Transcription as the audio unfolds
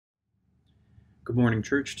Good morning,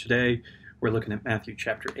 church. Today we're looking at Matthew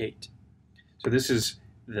chapter 8. So this is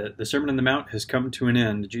the Sermon on the Mount has come to an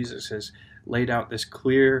end. Jesus has laid out this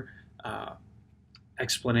clear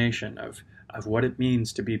explanation of what it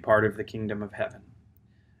means to be part of the kingdom of heaven.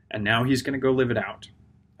 And now he's going to go live it out.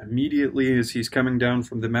 Immediately as he's coming down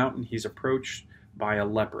from the mountain, he's approached by a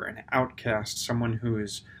leper, an outcast, someone who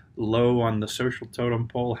is low on the social totem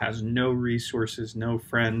pole, has no resources, no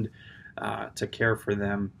friend to care for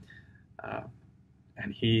them.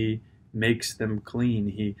 And he makes them clean.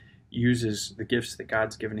 He uses the gifts that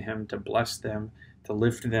God's given him to bless them, to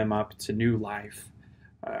lift them up to new life.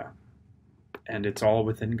 And it's all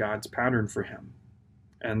within God's pattern for him.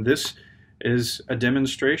 And this is a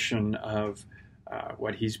demonstration of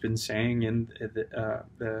what he's been saying in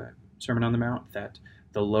the Sermon on the Mount, that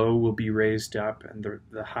the low will be raised up and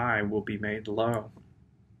the high will be made low.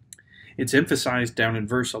 It's emphasized down in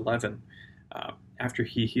verse 11, after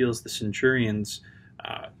he heals the centurion's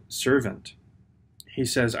servant. He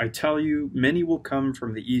says, "I tell you, many will come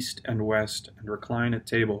from the east and west and recline at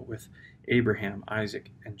table with Abraham,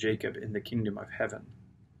 Isaac, and Jacob in the kingdom of heaven,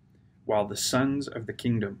 while the sons of the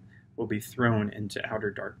kingdom will be thrown into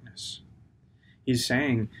outer darkness." He's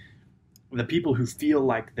saying the people who feel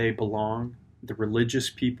like they belong, the religious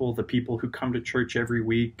people, the people who come to church every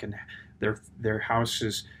week and their house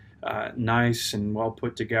is nice and well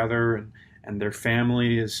put together, and their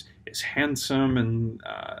family is handsome, and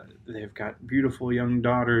they've got beautiful young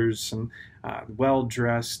daughters and well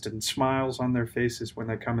dressed and smiles on their faces when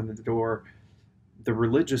they come in the door. The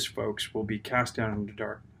religious folks will be cast down into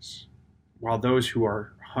darkness, while those who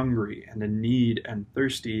are hungry and in need and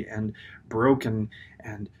thirsty and broken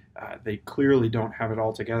and they clearly don't have it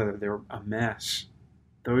all together, they're a mess,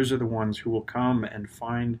 those are the ones who will come and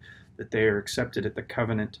find that they are accepted at the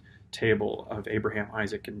covenant table of Abraham,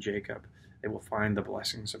 Isaac, and Jacob. They will find the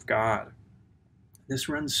blessings of God. This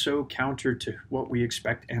runs so counter to what we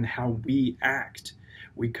expect and how we act.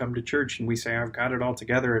 We come to church and we say, I've got it all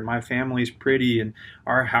together, and my family's pretty, and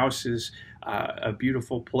our house is a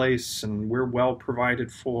beautiful place, and we're well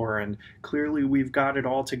provided for, and clearly we've got it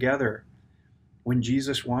all together. When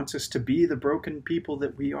Jesus wants us to be the broken people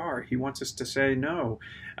that we are, he wants us to say, no,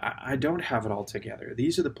 I don't have it all together.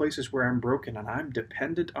 These are the places where I'm broken, and I'm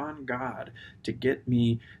dependent on God to get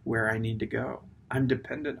me where I need to go. I'm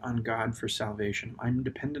dependent on God for salvation. I'm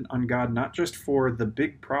dependent on God not just for the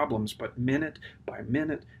big problems, but minute,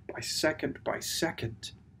 by second by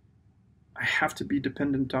second. I have to be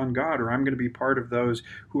dependent on God, or I'm going to be part of those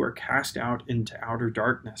who are cast out into outer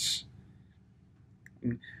darkness.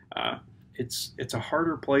 It's a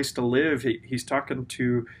harder place to live. He's talking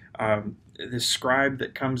to this scribe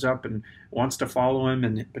that comes up and wants to follow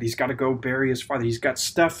him, but he's got to go bury his father. He's got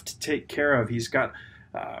stuff to take care of. He's got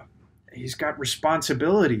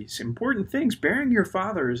responsibilities, important things. Burying your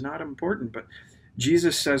father is not important, but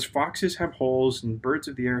Jesus says, "Foxes have holes and birds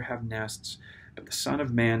of the air have nests, but the Son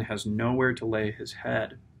of Man has nowhere to lay his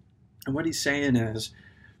head." And what he's saying is,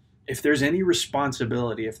 if there's any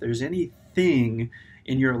responsibility, if there's anything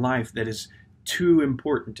in your life that is too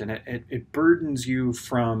important and it burdens you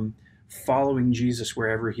from following Jesus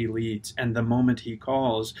wherever he leads and the moment he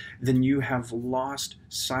calls, then you have lost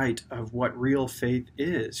sight of what real faith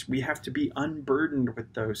is. We have to be unburdened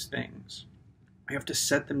with those things. We have to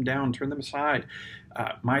set them down, turn them aside.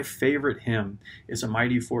 My favorite hymn is "A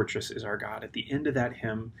Mighty Fortress is Our God." At the end of that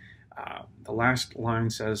hymn, the last line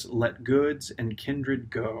says, "Let goods and kindred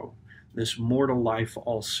go, this mortal life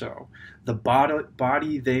also. The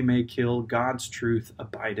body they may kill, God's truth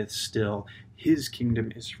abideth still. His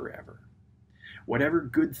kingdom is forever." Whatever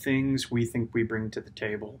good things we think we bring to the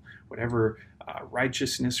table, whatever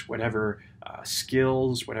righteousness, whatever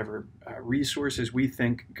skills, whatever resources we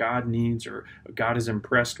think God needs or God is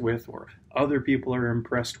impressed with or other people are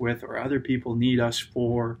impressed with or other people need us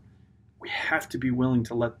for, we have to be willing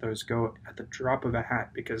to let those go at the drop of a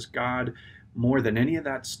hat, because God, more than any of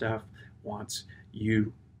that stuff, wants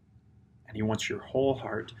you. And he wants your whole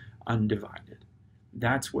heart undivided.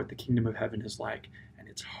 That's what the kingdom of heaven is like, and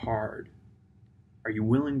it's hard. Are you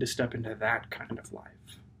willing to step into that kind of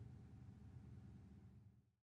life?